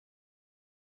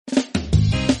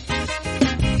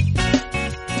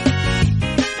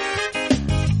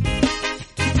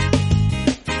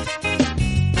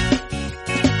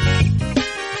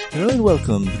and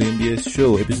welcome to the MBS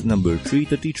Show, episode number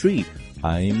 333.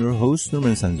 I am your host,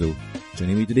 Norman Sanzo.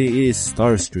 Joining me today is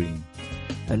Starstream.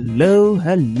 Hello.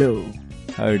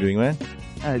 How are you doing, man?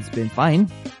 It's been fine.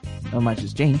 Not much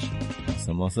has changed.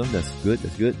 Awesome. That's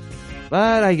good.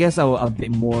 But I guess I'll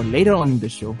update more later on in the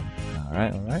show.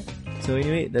 Alright. So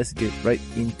anyway, let's get right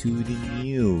into the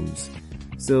news.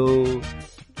 So,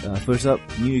 first up,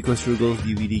 new Equestria Girls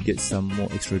DVD gets some more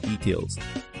extra details.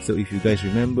 So if you guys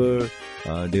remember,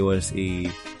 there was a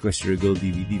Equestria Girl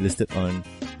DVD listed on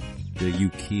the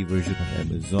UK version of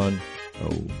Amazon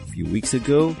a few weeks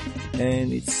ago,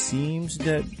 and it seems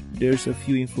that there's a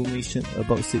few information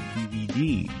about said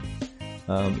DVD.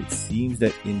 It seems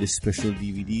that in this special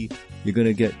DVD, you're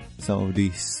gonna get some of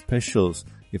the specials.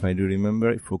 If I do remember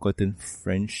right, Forgotten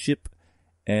Friendship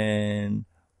and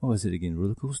what was it again?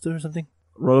 Roller Coaster or something?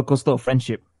 Roller Coaster of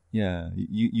Friendship. Yeah,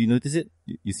 you notice it?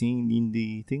 You seen in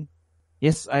the thing?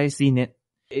 Yes, I seen it.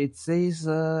 It says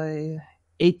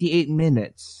 88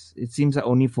 minutes. It seems like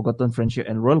only Forgotten Friendship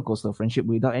and Roller Coaster of Friendship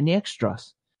without any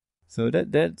extras. So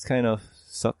that's kind of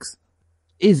sucks.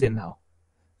 Is it now?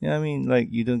 Yeah, I mean, like,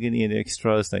 you don't get any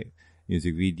extras like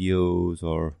music videos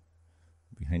or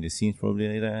behind the scenes probably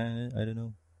like that. I don't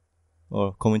know.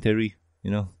 Or commentary,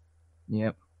 you know?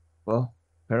 Yep. Well,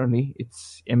 apparently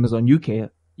it's Amazon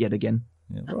UK yet again.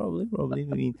 Yeah, probably.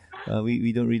 I mean,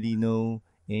 we don't really know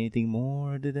anything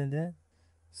more other than that.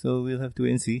 So we'll have to wait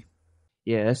and see.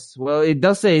 Yes. Well, it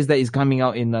does say is that it's coming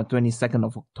out in 22nd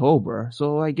of October.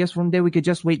 So I guess from there we could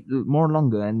just wait more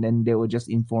longer and then they will just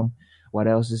inform what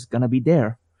else is gonna be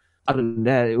there. Other than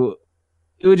that, it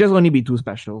will just only be 2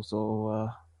 specials. So,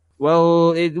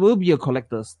 well, it will be a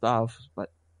collector's stuff,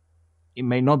 but it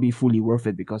may not be fully worth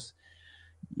it because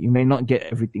you may not get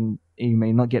everything. You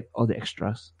may not get all the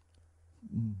extras.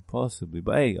 Possibly,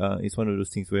 but hey, it's one of those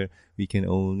things where we can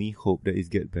only hope that it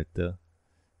gets better.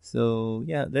 So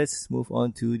yeah, let's move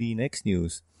on to the next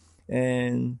news.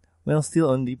 And well, still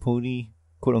on the pony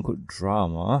quote-unquote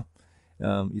drama,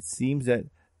 it seems that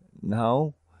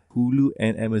now Hulu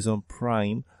and Amazon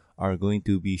Prime are going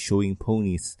to be showing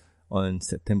ponies on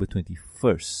September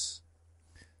 21st.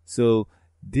 So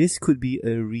this could be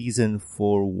a reason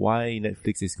for why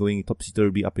Netflix is going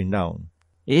topsy-turvy up and down.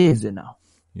 Is it now?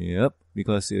 Yep,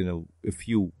 because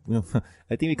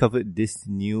I think we covered this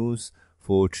news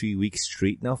for 3 weeks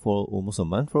straight now for almost a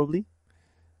month probably.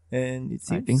 And it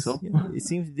seems, I think so. Yeah, it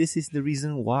seems this is the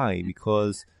reason why,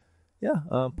 because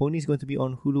Pony is going to be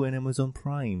on Hulu and Amazon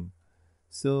Prime.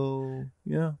 So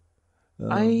yeah,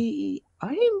 in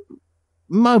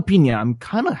my opinion, I'm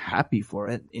kind of happy for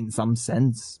it in some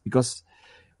sense because,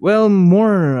 well,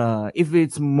 more if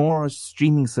it's more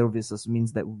streaming services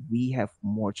means that we have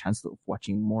more chance of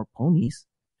watching more ponies.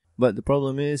 But the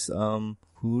problem is,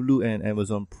 Hulu and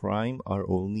Amazon Prime are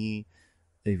only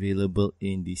available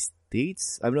in the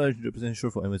States. I'm not 100%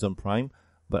 sure for Amazon Prime,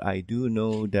 but I do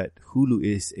know that Hulu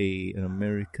is an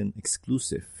American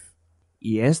exclusive.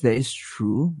 Yes, that is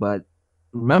true, but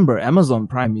remember, Amazon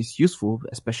Prime is useful,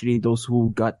 especially those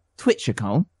who got Twitch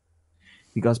account,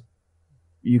 because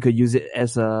you could use it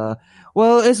as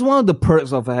it's one of the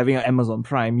perks of having an Amazon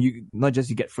Prime. You not just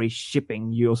you get free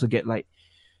shipping, you also get like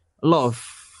a lot of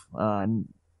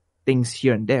things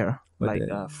here and there, like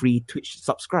free Twitch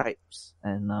subscribes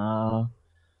and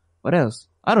what else?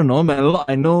 I don't know, man.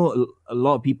 I know a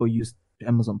lot of people use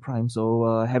Amazon Prime,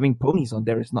 so having ponies on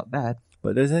there is not bad.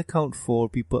 But does that count for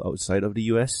people outside of the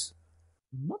US?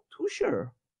 Not too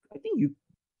sure. I think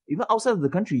even outside of the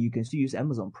country, you can still use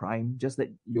Amazon Prime, just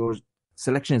that your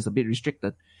selection is a bit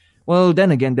restricted. Well,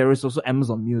 then again, there is also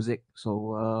Amazon Music,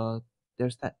 so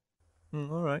there's that.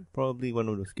 Alright, probably one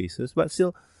of those cases. But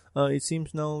still, it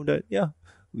seems now that,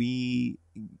 we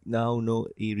now know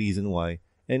a reason why.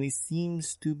 And it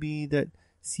seems to be that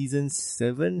Season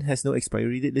 7 has no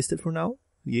expiry date listed for now.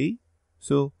 Yay.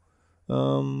 So,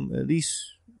 at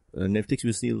least Netflix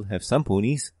will still have some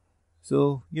ponies.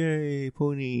 So, yay,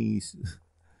 ponies.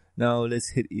 Now, let's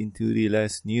hit into the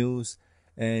last news.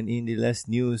 And in the last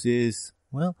news is,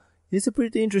 well, it's a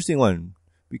pretty interesting one.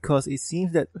 Because it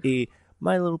seems that a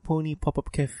My Little Pony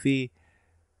pop-up cafe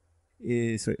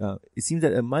is... it seems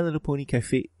that a My Little Pony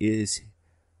cafe is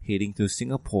heading to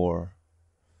Singapore.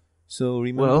 So,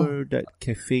 remember that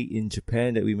cafe in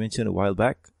Japan that we mentioned a while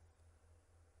back?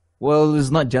 Well, it's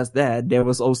not just that. There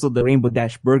was also the Rainbow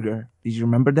Dash Burger. Did you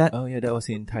remember that? Oh, yeah, that was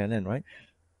in Thailand, right?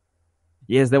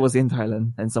 Yes, that was in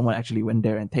Thailand. And someone actually went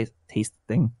there and taste the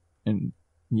thing. And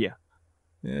yeah.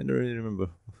 Yeah, I don't really remember.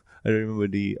 I don't remember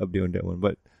the update on that one.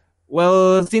 But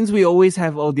well, since we always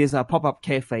have all these pop-up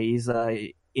cafes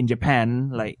in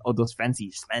Japan, like all those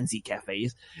fancy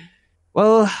cafes,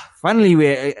 well, finally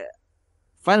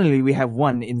finally we have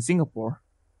one in Singapore.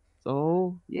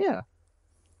 So yeah.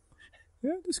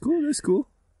 Yeah, that's cool. That's cool.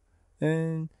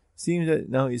 And seems that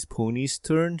now it's Pony's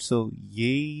turn. So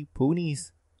yay,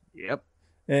 ponies! Yep.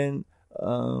 And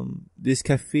this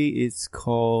cafe is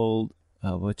called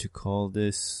what you call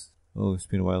this? Oh, it's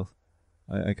been a while.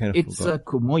 I kind of It's forgot.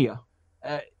 Kumoya.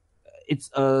 It's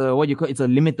what you call it's a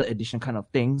limited edition kind of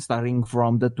thing, starting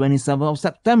from the 27th of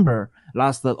September,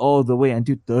 lasted all the way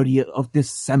until 30th of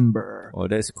December. Oh,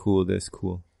 that's cool. That's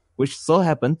cool. Which so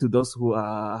happened to those who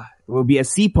will be at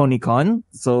Sea PonyCon.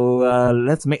 So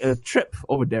let's make a trip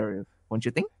over there, won't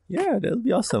you think? Yeah, that'll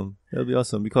be awesome. That'll be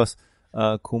awesome because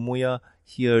Komoya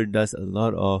here does a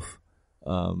lot of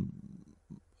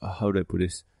how do I put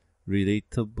this?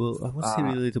 Relatable. I won't say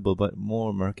relatable, but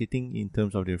more marketing in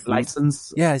terms of their food.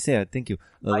 License. Yeah, I say thank you.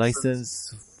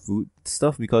 License food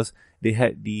stuff because they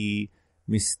had the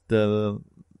Mr.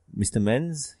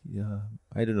 Men's. Yeah,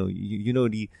 I don't know. You know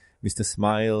the Mr.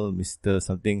 Smile, Mr.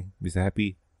 Something, Mr.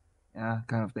 Happy. Yeah,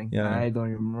 kind of thing. Yeah. I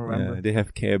don't even remember. Yeah, they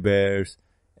have Care Bears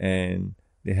and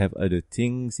they have other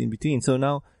things in between. So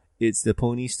now it's the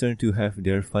ponies' turn to have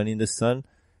their fun in the sun.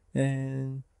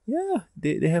 And yeah,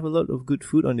 they have a lot of good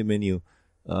food on the menu.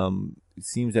 It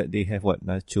seems that they have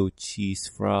nacho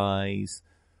cheese fries,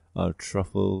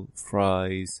 truffle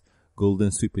fries,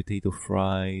 golden sweet potato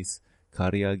fries,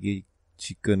 karaage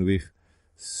chicken with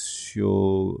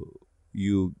shoyu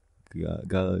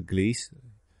glaze,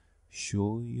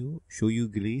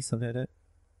 shoyu glaze, something like that.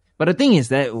 But the thing is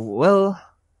that, well,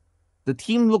 the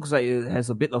team looks like it has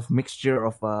a bit of mixture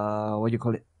of what do you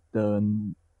call it?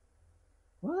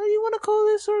 What do you want to call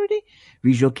this already?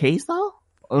 Visual K style?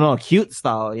 Oh no, cute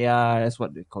style. Yeah, that's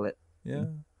what they call it. Yeah,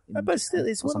 but still,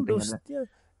 it's one of those. Like yeah,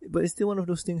 but it's still one of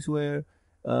those things where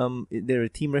they're a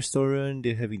team restaurant.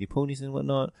 They're having the ponies and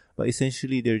whatnot, but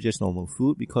essentially they're just normal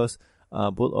food because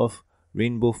both of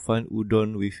Rainbow Fun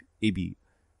Udon with AB,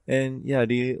 and yeah,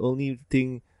 the only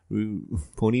thing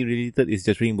pony related is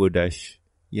just Rainbow Dash.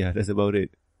 Yeah, that's about it.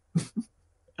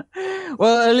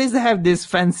 Well, at least they have this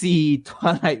fancy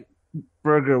Twilight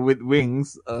burger with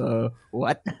wings.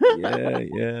 What?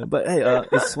 yeah. But hey,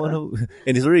 it's one of,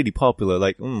 and it's already popular.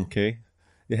 Like, okay,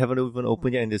 they haven't even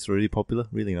opened yet, and it's already popular.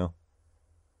 Really now.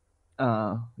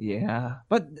 Yeah.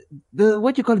 But the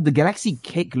what you call it, the Galaxy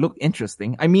cake looked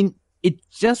interesting. I mean, it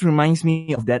just reminds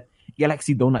me of that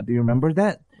Galaxy donut. Do you remember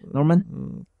that,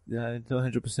 Norman? Yeah, I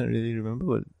don't 100% really remember,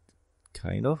 but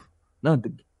kind of. No,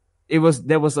 there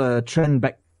was a trend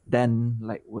back then.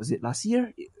 Like, was it last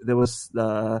year? There was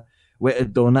where a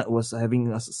donut was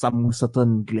having some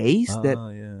certain glaze that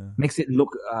makes it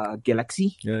look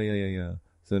Galaxy. Yeah.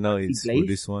 So now it's for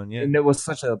this one, yeah. And there was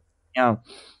such a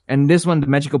and this one, the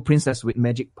Magical Princess with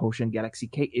Magic Potion Galaxy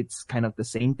Cake, it's kind of the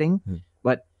same thing.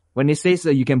 But when it says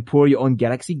you can pour your own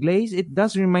Galaxy glaze, it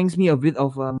does reminds me a bit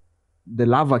of the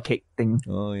lava cake thing.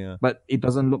 Oh yeah. But it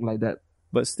doesn't look like that.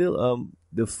 But still,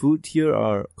 the food here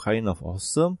are kind of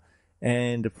awesome,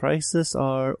 and the prices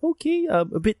are okay. A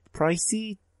bit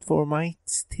pricey for my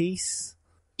taste.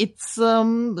 It's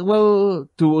well,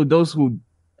 to those who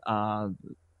to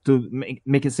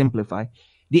make it simplify,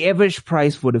 the average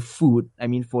price for the food, I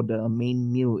mean for the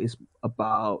main meal, is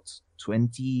about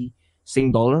 20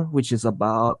 Sing dollar, which is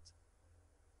about,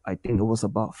 I think it was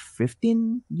about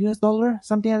 $15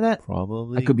 something like that.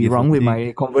 Probably. I could be wrong with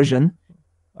my conversion.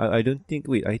 I don't think.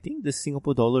 Wait, I think the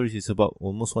Singapore dollars is about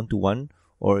almost 1-to-1,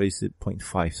 or is it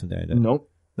 0.5, something like that? Nope.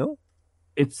 No.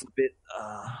 It's a bit.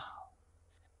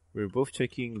 We're both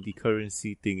checking the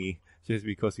currency thingy just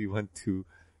because we want to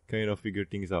kind of figure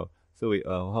things out. So wait,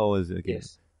 how was it again?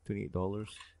 Yes. $28.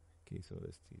 Okay, so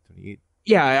let's see, 28.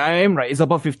 Yeah, I am right. It's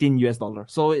about $15.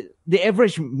 So the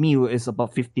average meal is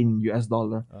about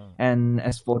 $15. And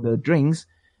as for the drinks,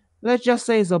 let's just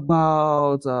say it's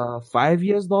about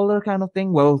 $5 kind of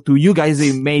thing. Well, to you guys,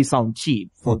 it may sound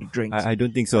cheap for the drinks. I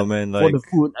don't think so, man. For the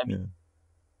food, I mean,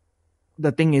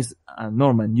 the thing is,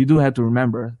 Norman, you do have to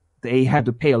remember they have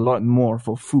to pay a lot more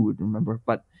for food. Remember,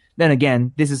 but then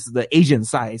again, this is the Asian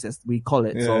size, as we call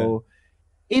it. Yeah. So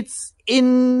it's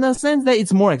in a sense that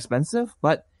it's more expensive,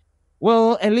 but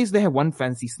well, at least they have one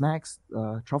fancy snacks,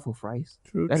 truffle fries.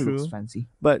 True. Looks fancy.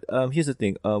 But here's the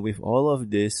thing. With all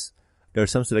of this, there are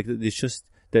some selected dishes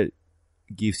that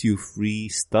gives you free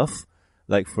stuff.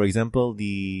 Like, for example,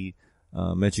 the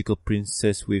Magical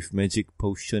Princess with Magic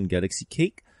Potion Galaxy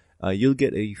Cake. You'll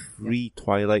get a free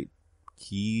Twilight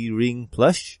key ring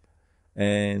plush.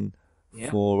 And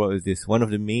for, what is this? One of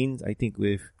the mains, I think,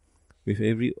 with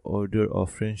every order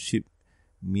of friendship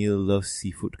meal loves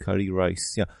seafood curry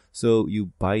rice. Yeah. So you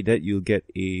buy that, you'll get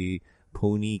a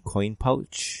pony coin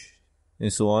pouch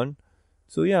and so on.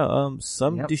 So yeah,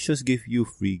 some Yep. dishes give you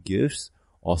free gifts,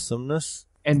 awesomeness.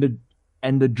 And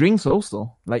the drinks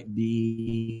also, like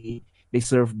they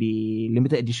serve the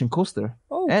limited edition coaster.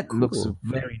 Oh, That looks cool.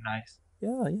 very nice.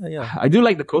 Yeah. I do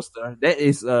like the coaster. That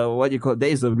is what you call, that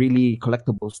is a really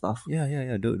collectible stuff.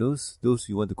 Yeah. Those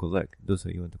you want to collect. Those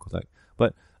are you want to collect.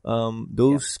 But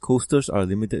those coasters are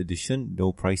limited edition,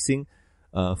 no pricing.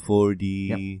 For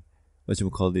the what you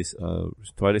call this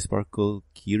Twilight Sparkle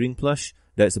keyring plush,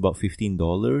 that's about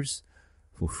 $15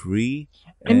 for free.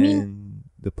 I mean, And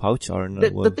the pouch are not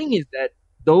the thing is that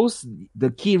the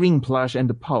keyring plush and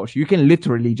the pouch, you can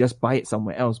literally just buy it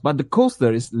somewhere else. But the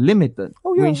coaster is limited,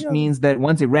 Oh, yeah, which yeah. means that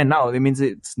once it ran out, it means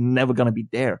it's never gonna be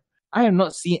there. I have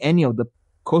not seen any of the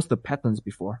coaster patterns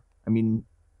before. I mean,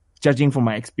 judging from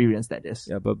my experience, that is.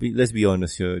 Yeah, but let's be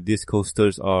honest here. These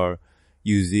coasters are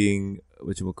using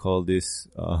what you would call this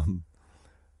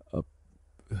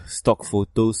stock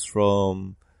photos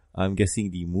from, I'm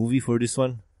guessing, the movie for this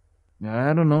one.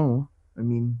 I don't know. I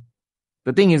mean,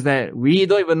 the thing is that we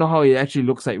don't even know how it actually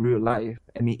looks like real life.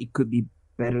 I mean, it could be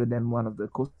better than one of the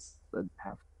coasters that I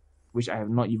have, which I have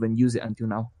not even used it until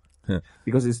now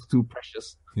because it's too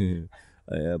precious.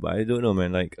 But I don't know,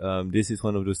 man. Like, this is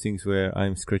one of those things where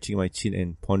I'm scratching my chin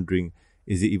and pondering,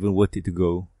 is it even worth it to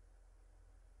go?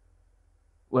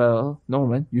 Well,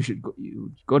 Norman, you should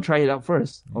go try it out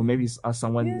first, or maybe ask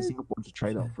someone in Singapore to try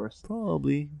it out first.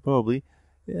 Probably.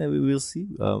 Yeah, we will see.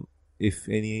 If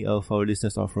any of our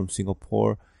listeners are from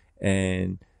Singapore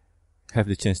and have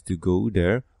the chance to go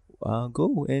there,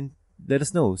 go and let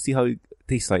us know. See how it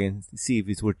tastes like and see if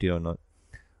it's worth it or not.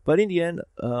 But in the end,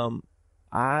 I'm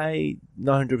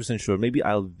not 100% sure. Maybe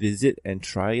I'll visit and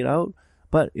try it out.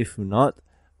 But if not,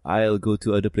 I'll go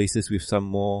to other places with some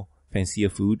more fancier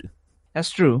food. That's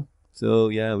true. So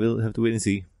yeah, we'll have to wait and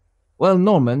see. Well,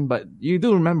 Norman, but you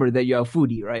do remember that you're a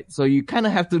foodie, right? So you kind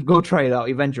of have to go try it out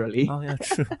eventually. Oh yeah,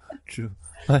 true.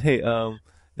 But hey,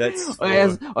 that's or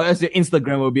else your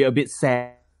Instagram will be a bit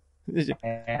sad.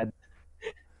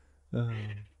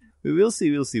 we will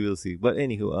see. But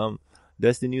anywho,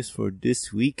 that's the news for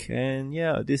this week. And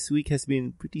yeah, this week has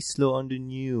been pretty slow on the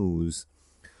news.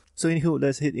 So anywho,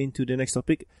 let's head into the next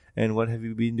topic. And what have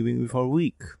you been doing with our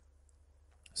week?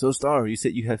 So Star, you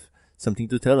said you have something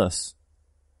to tell us.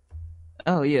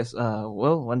 Oh yes.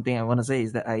 Well, one thing I want to say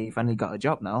is that I finally got a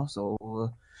job now. So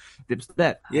tips to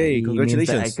that. Yay! It means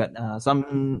Congratulations. that I got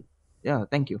some. Yeah,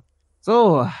 thank you.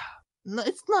 So no,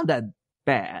 it's not that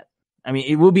bad. I mean,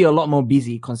 it will be a lot more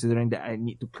busy considering that I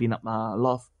need to clean up a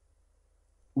lot of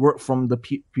work from the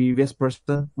previous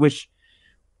person, which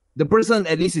the person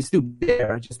at least is still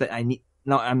there. Just that I need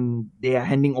now. They are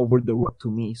handing over the work to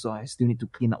me, so I still need to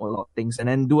clean up a lot of things and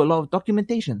then do a lot of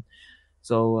documentation.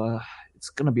 So it's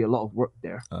gonna be a lot of work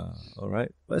there. All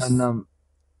right. And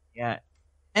yeah,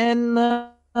 and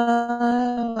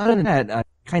other than that, I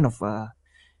kind of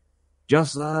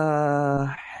just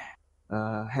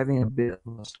having a bit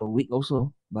of a slow week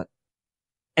also, but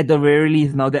at the very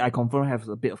least, now that I confirm I have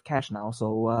a bit of cash now,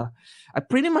 so I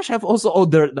pretty much have also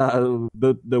ordered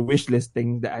the wish list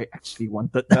thing that I actually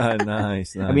wanted.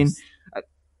 Nice. I mean,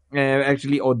 I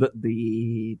actually ordered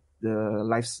the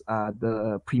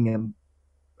premium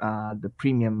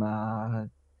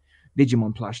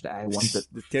Digimon plush that I wanted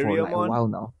for like a while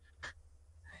now.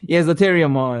 Yes, the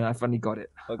Terriermon. I finally got it.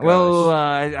 Oh, well,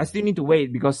 I still need to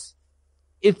wait because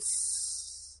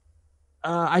it's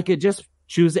I could just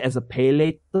choose it as a pay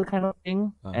later kind of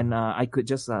thing, and I could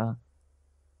just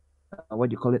what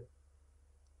do you call it?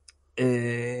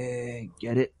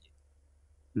 Get it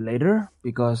later,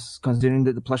 because considering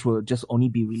that the plush will just only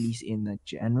be released in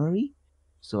January,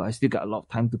 so I still got a lot of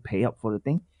time to pay up for the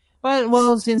thing. But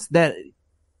well, since that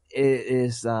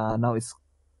is now it's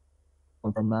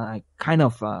confirmed, I kind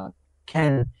of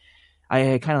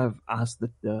asked the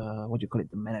what do you call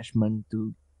it, the management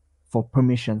for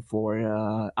permission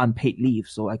for unpaid leave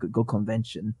so I could go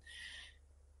convention.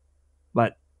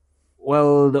 But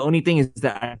well, the only thing is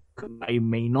that I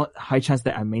may not, high chance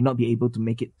that I may not be able to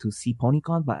make it to see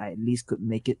PonyCon, but I at least could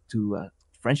make it to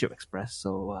Friendship Express.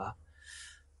 So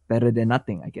better than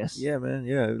nothing, I guess. Yeah, man.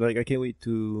 Yeah, like I can't wait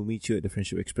to meet you at the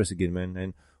Friendship Express again, man.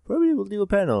 And probably we'll do a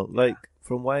panel. Like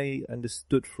from what I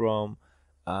understood from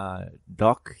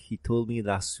Doc, he told me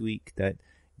last week that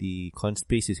the con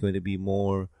space is going to be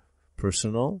more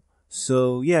personal.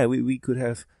 So yeah, we could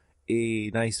have a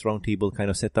nice round table kind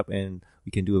of setup and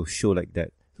we can do a show like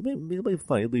that. So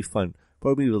it'll be fun.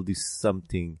 Probably we'll do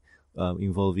something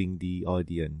involving the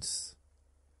audience.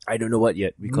 I don't know what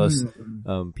yet because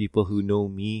people who know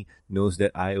me knows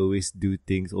that I always do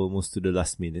things almost to the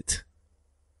last minute.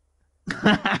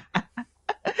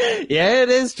 Yeah, it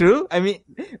is true. I mean,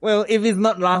 well, if it's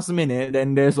not last minute,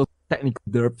 then there's also technical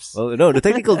derps. Well, no, the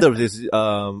technical dubs is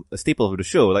a staple of the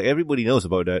show. Like everybody knows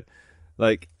about that.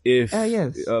 Like if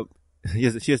Yes.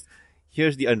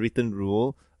 here's the unwritten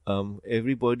rule.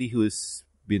 Everybody who's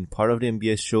been part of the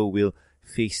MBS show will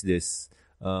face this.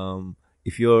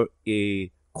 If you're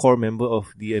a core member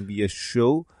of the MBS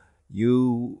show,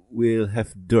 you will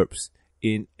have derps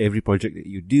in every project that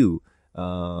you do.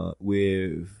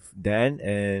 With Dan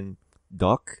and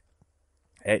Doc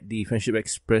at the Friendship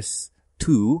Express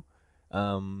 2,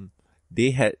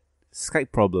 they had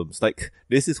Skype problems. Like,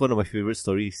 this is one of my favorite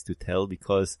stories to tell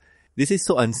because this is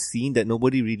so unseen that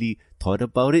nobody really thought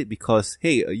about it because,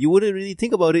 hey, you wouldn't really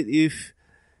think about it if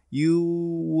you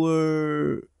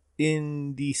were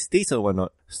in the States or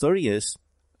whatnot. Story is,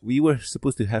 we were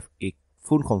supposed to have a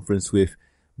phone conference with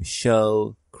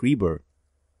Michelle Kreber.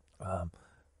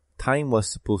 Time was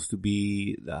supposed to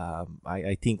be,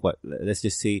 I think let's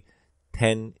just say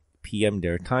 10 p.m.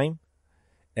 their time.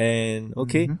 And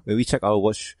okay, when we check our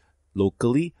watch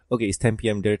locally, okay, it's 10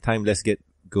 p.m. their time, let's get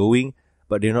going.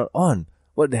 But they're not on.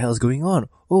 What the hell's going on?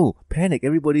 Oh, panic,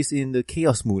 everybody's in the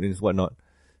chaos mood and whatnot.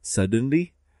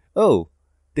 Suddenly, oh,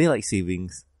 daylight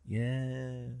savings.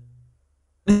 Yeah.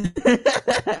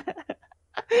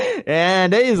 Yeah,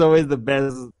 that is always the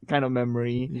best kind of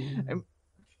memory. Yeah.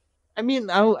 I mean,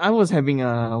 I was having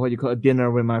a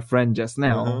dinner with my friend just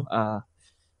now.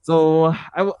 So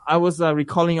I was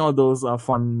recalling all those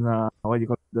fun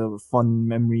the fun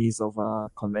memories of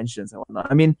conventions and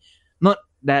whatnot. I mean, not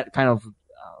that kind of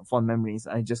fond memories.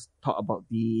 I just talk about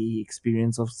the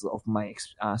experience of my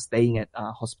staying at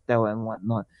hospital and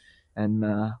whatnot. And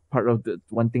part of the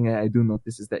one thing that I do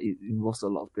notice is that it involves a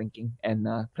lot of drinking and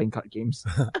playing card games.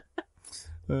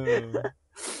 But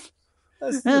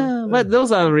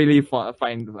those are really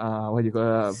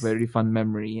very fun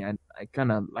memory, and I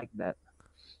kind of like that.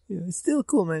 Yeah, it's still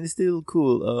cool, man. It's still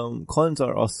cool. Cons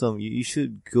are awesome. You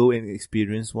should go and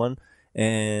experience one,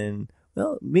 and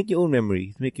well, make your own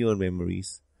memories. Make your own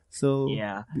memories. So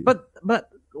yeah, but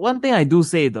one thing I do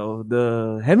say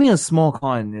though, having a small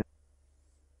con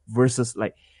versus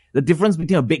like the difference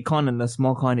between a big con and a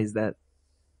small con is that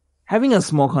having a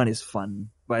small con is fun,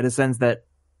 but in the sense that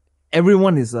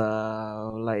everyone is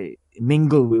like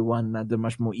mingle with one another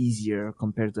much more easier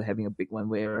compared to having a big one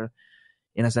where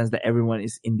in a sense that everyone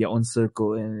is in their own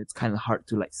circle and it's kind of hard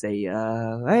to like say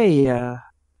hey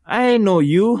I know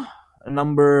you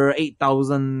number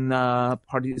 8,000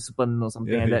 participant or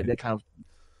something like that kind of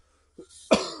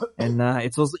and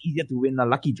it's also easier to win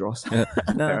lucky draws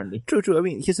apparently. True. I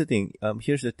mean, here's the thing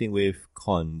with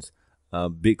cons,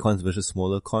 big cons versus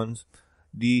smaller cons.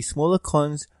 The smaller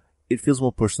cons, it feels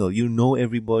more personal. You know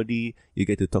everybody, you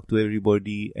get to talk to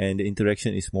everybody, and the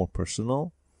interaction is more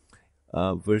personal.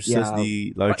 Versus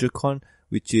the larger con,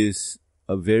 which is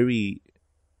a very,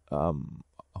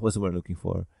 what's the word I'm looking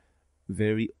for?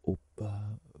 Very,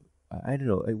 I don't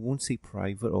know, I won't say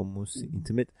private, almost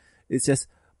intimate. It's just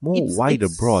more wide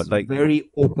abroad. Like, very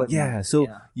open. Yeah, so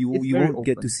you won't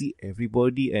get to see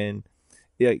everybody, and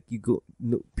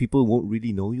people won't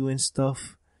really know you and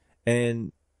stuff.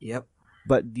 And yep.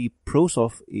 But the pros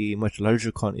of a much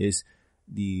larger con is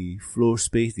the floor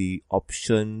space, the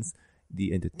options,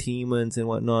 the entertainments and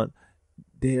whatnot.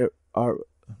 Those are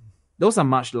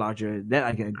much larger. That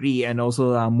I can agree, and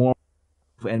also more.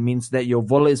 And means that your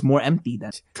wallet is more empty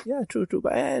then. Yeah, true.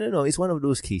 But I don't know. It's one of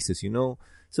those cases, you know.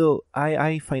 So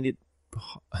I find it.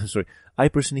 I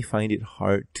personally find it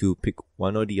hard to pick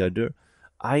one or the other.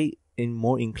 I am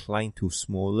more inclined to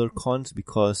smaller cons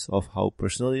because of how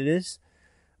personal it is.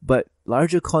 But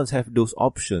larger cons have those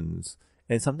options,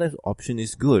 and sometimes option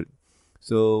is good.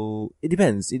 So it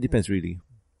depends. It depends really.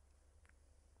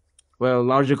 Well,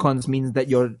 larger cons means that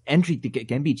your entry ticket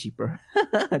can be cheaper.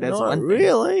 That's Not one really.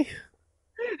 Really.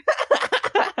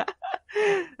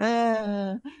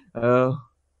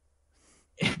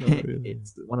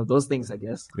 It's one of those things, I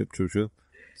guess. Yep, true.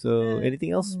 So,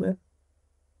 anything else, man?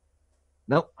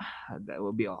 Nope, that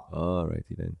will be all.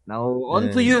 Alrighty then. Now, on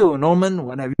to you, Norman.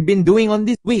 What have you been doing on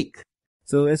this week?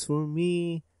 So, as for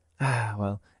me,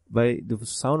 well, by the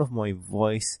sound of my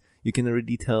voice, you can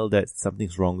already tell that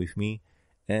something's wrong with me.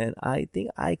 And I think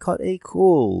I caught a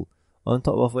cold on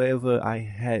top of whatever I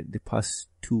had the past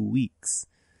 2 weeks.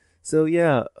 So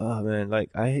yeah, oh man,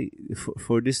 like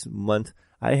for this month,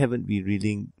 I haven't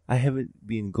been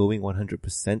going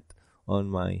 100% on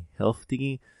my health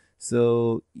thingy.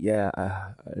 So yeah,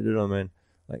 I don't know, man.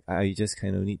 Like I just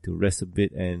kind of need to rest a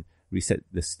bit and reset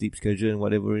the sleep schedule and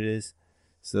whatever it is.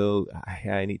 So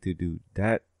I need to do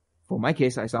that. for my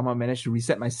case, I somehow managed to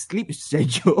reset my sleep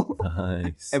schedule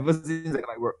Nice. ever since I got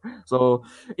my work. So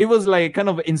it was like kind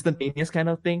of an instantaneous kind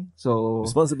of thing. So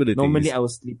Responsibilities. normally I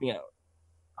was sleeping at,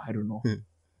 I don't know,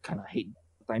 kind of hate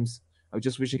times. I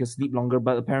just wish I could sleep longer,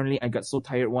 but apparently I got so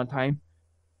tired one time.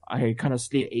 I kind of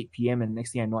sleep at 8 p.m. and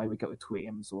next thing I know, I wake up at 2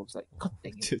 a.m. So I was like, God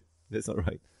dang it. That's all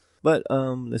right. But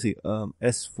let's see.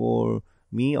 As for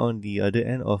me, on the other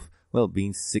end of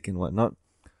being sick and whatnot,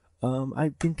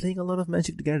 I've been playing a lot of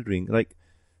Magic the Gathering.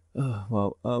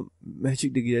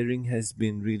 Magic the Gathering has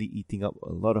been really eating up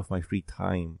a lot of my free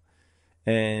time,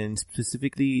 and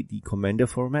specifically the Commander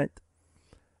format.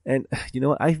 And you know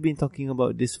what? I've been talking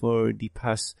about this for the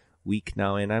past week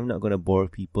now, and I'm not gonna bore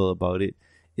people about it.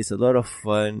 It's a lot of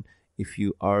fun if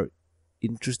you are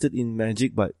interested in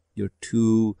Magic, but you're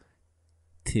too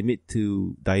timid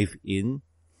to dive in,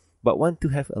 but want to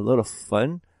have a lot of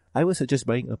fun. I would suggest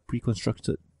buying a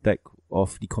pre-constructed deck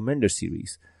of the Commander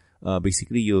series.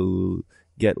 Basically, you'll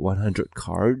get 100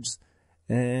 cards,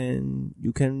 and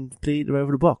you can play it right out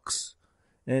of the box,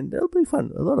 and that'll be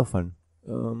fun. A lot of fun.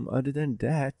 Other than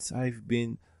that, I've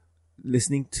been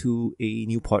listening to a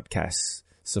new podcast.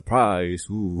 Surprise!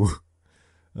 Ooh.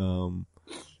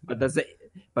 But does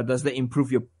that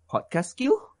improve your podcast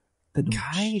skill?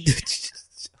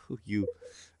 You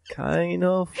kind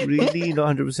of really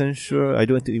not 100% sure. I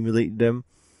don't want to emulate them,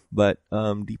 but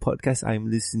the podcast I'm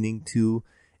listening to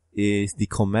is the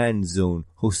Command Zone,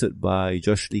 hosted by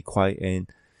Josh Lee Kwai and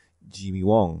Jimmy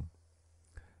Wong.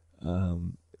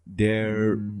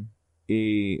 They're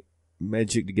a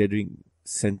Magic the Gathering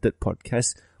centered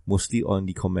podcast, mostly on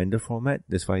the Commander format.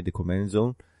 That's why the Command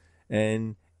Zone,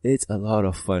 and it's a lot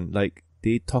of fun. Like,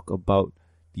 they talk about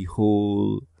the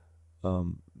whole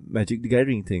Magic the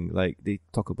Gathering thing. Like, they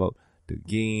talk about the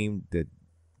game, the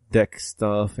deck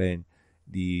stuff, and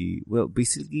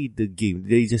basically the game.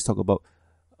 They just talk about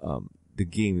the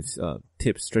game's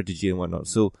tips, strategy, and whatnot.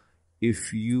 So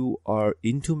if you are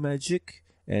into Magic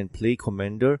and play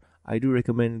Commander, I do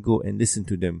recommend go and listen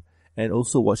to them, and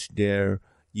also watch their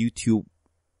YouTube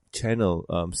channel,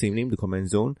 same name, the Command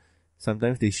Zone.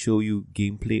 Sometimes they show you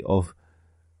gameplay of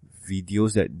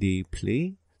videos that they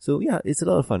play. So yeah, it's a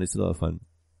lot of fun.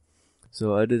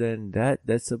 So other than that,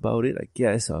 that's about it. I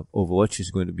guess Overwatch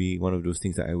is going to be one of those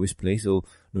things that I always play, so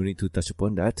no need to touch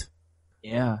upon that.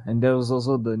 Yeah, and there was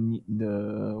also the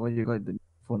what do you call it, the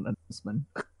phone announcement.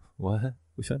 What?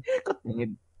 Which one? God dang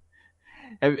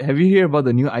it. Have you heard about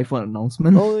the new iPhone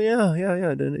announcement? Oh yeah.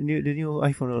 The new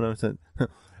iPhone announcement.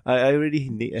 I already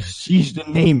Sheesh, the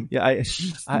name. Yeah,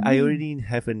 I already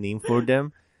have a name for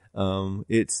them.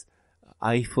 It's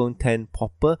iPhone 10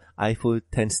 Popper, iPhone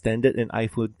 10 Standard, and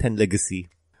iPhone 10 Legacy.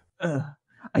 I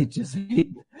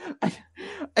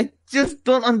just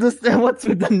don't understand what's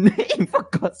with the name, for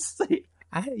God's sake.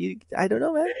 I don't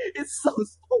know, man. It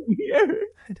sounds so weird.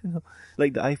 I don't know.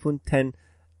 Like the iPhone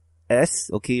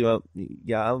 10s, okay, well,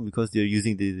 yeah, because they're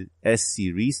using the S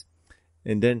series,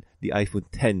 and then the iPhone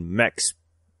 10 Max.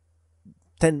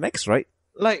 10 Max, right?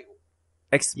 Like,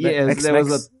 X Max,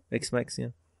 yeah.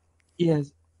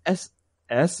 Yes,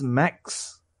 S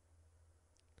Max.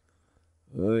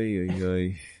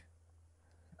 Oy.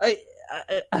 I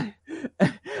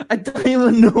don't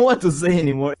even know what to say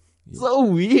anymore. It's so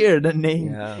weird, the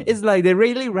name. Yeah. It's like they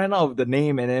really ran out of the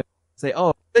name and then say,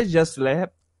 oh, let's just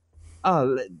slap.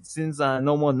 Since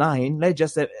no more 9, let's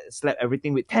just slap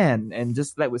everything with 10 and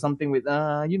just slap with something with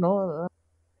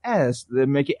S. They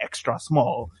make it extra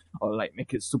small, or like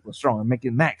make it super strong and make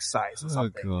it max size or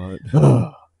something. Oh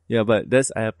god. Yeah, but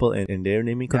that's Apple and their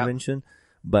naming convention.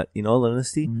 But in all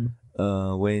honesty,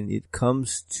 when it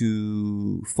comes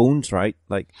to phones, right?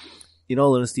 Like, in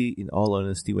all honesty,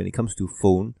 when it comes to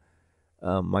phone,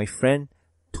 my friend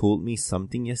told me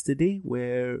something yesterday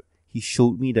where he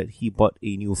showed me that he bought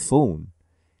a new phone,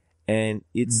 and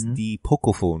it's the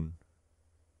Poco phone.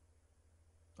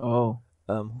 Oh,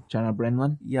 China brand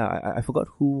one? Yeah, I forgot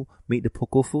who made the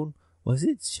Poco phone. Was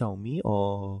it Xiaomi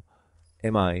or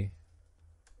MI?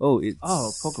 Oh, it's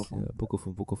Poco phone. Poco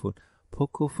phone.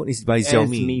 Poco phone is by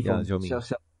Xiaomi. Yeah, Xiaomi.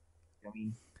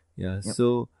 Xiaomi. Yeah. Yep.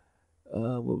 So,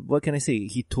 what can I say?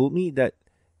 He told me that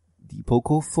the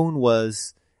Poco phone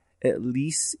was, at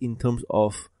least in terms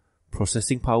of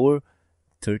processing power,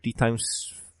 30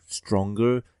 times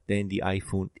stronger than the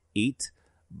iPhone 8,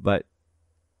 but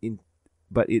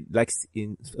it lacks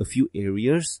in a few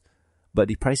areas. But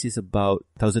the price is about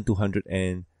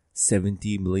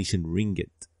 1,270 Malaysian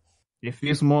ringgit. It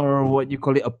feels more what you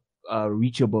call it a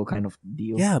reachable kind of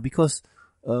deal. Yeah, because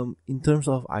in terms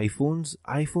of iPhones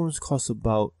cost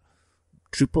about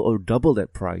triple or double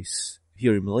that price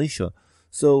here in Malaysia.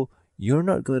 So you're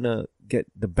not gonna get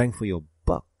the bang for your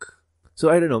buck. So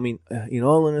I don't know. I mean, in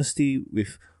all honesty,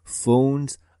 with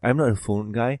phones, I'm not a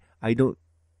phone guy. I don't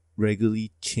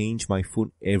regularly change my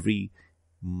phone every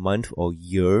month or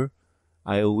year.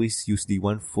 I always use the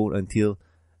one phone until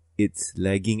it's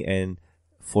lagging and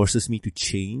forces me to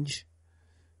change.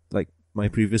 Like my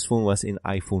previous phone was an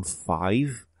iPhone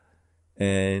 5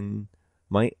 and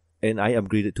I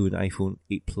upgraded to an iPhone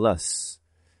 8 Plus.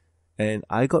 And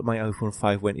I got my iPhone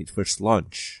 5 when it first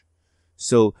launched.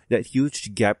 So that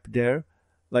huge gap there,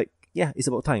 like, yeah, it's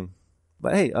about time.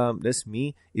 But hey, that's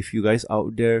me. If you guys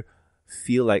out there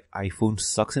feel like iPhone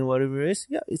sucks and whatever it is,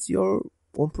 yeah, it's your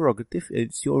own prerogative.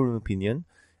 It's your own opinion.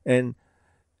 And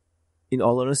in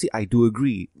all honesty, I do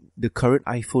agree. The current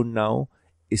iPhone now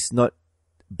is not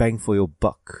bang for your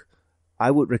buck. I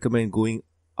would recommend going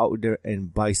out there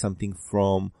and buy something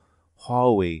from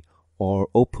Huawei or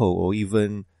Oppo or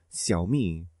even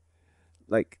Xiaomi.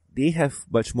 Like, they have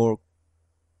much more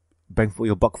bang for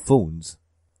your buck phones.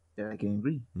 Yeah, I can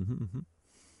agree.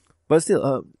 But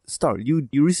still, Star, you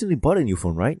recently bought a new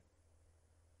phone, right?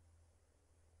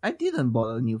 I didn't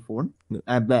bought a new phone. No.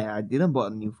 I didn't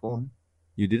bought a new phone.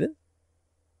 You didn't?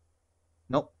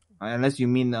 Nope. Unless you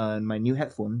mean my new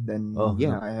headphone, then Oh,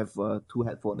 yeah, no. I have two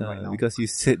headphones right now. Because you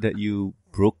said that you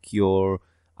broke your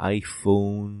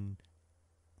iPhone.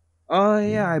 Oh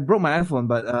yeah, I broke my iPhone,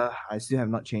 but I still have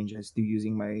not changed. I'm still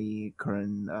using my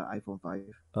current iPhone 5.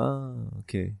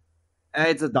 Okay.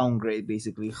 It's a downgrade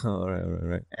basically, All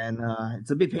right. and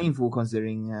it's a bit painful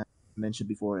considering I mentioned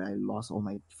before I lost all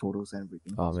my photos and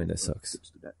everything. Oh man, that sucks.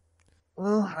 To that.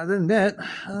 Well, other than that,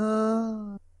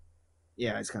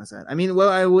 yeah, it's kind of sad. I mean, well,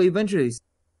 I will eventually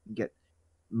get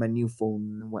my new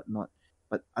phone and whatnot.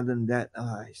 But other than that,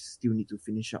 I still need to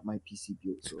finish up my PC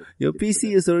build. So Your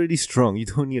PC is already strong. You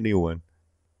don't need a new one.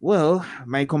 well,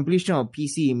 my completion of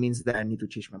PC means that I need to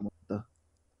change my monitor.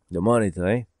 The monitor,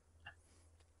 eh?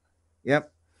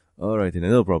 Yep. Alright, then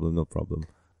no problem.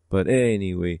 But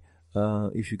anyway,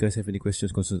 if you guys have any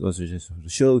questions, concerns, or suggestions for the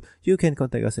show, you can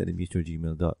contact us at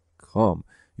mbs@gmail.com.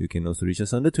 You can also reach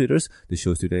us on the Twitters. The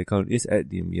show's Twitter account is at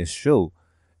the MBS Show.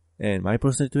 And my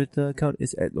personal Twitter account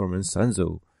is at Norman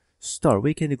Sanzo. Star,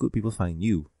 where can the good people find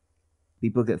you?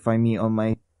 People can find me on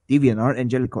my DeviantArt,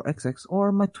 AngelicoreXX,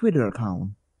 or my Twitter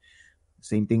account.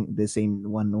 Same thing, the same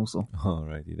one also.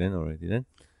 Alrighty then.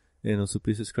 And also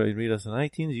please subscribe and rate us on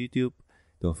iTunes, YouTube.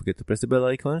 Don't forget to press the bell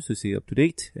icons to stay up to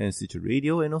date, and Stitcher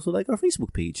Radio, and also like our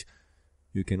Facebook page.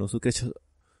 You can also catch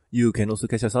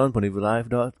us on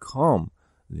PonyVilive.com.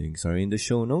 Links are in the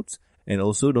show notes. And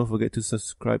also don't forget to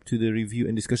subscribe to the review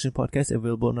and discussion podcast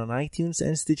available on iTunes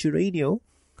and Stitcher Radio.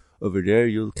 Over there,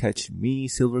 you'll catch me,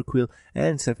 Silver Quill,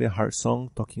 and Sapphire Heartsong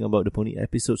talking about the pony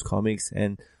episodes, comics,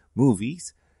 and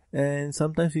movies. And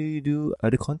sometimes we do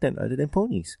other content other than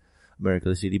ponies.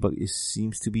 Miraculous Ladybug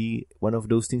seems to be one of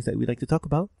those things that we like to talk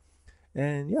about.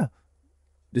 And yeah,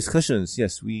 discussions.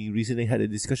 Yes, we recently had a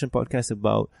discussion podcast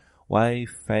about why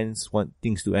fans want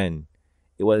things to end.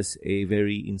 It was a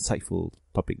very insightful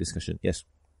topic discussion. Yes.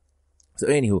 So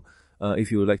anywho,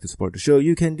 if you would like to support the show,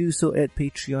 you can do so at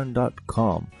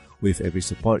patreon.com. With every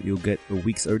support, you'll get a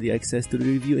week's early access to the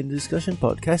review and discussion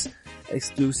podcast,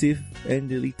 exclusive and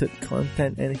deleted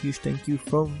content, and a huge thank you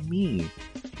from me.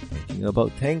 Talking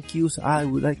about thank yous, I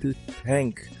would like to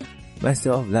thank Master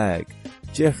of Lag,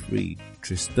 Jeffrey,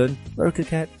 Tristan,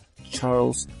 Lurkercat,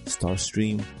 Charles,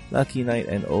 Starstream, Lucky Knight,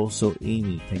 and also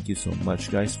Amy. Thank you so much,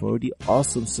 guys, for the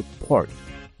awesome support.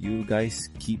 You guys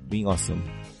keep being awesome.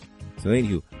 So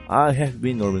anywho, I have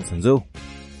been Norman Sanzo.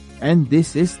 And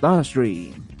this is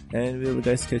Starstream. And we'll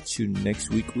guys catch you next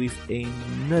week with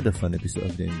another fun episode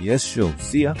of the MBS Show.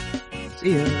 See ya!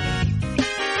 See ya!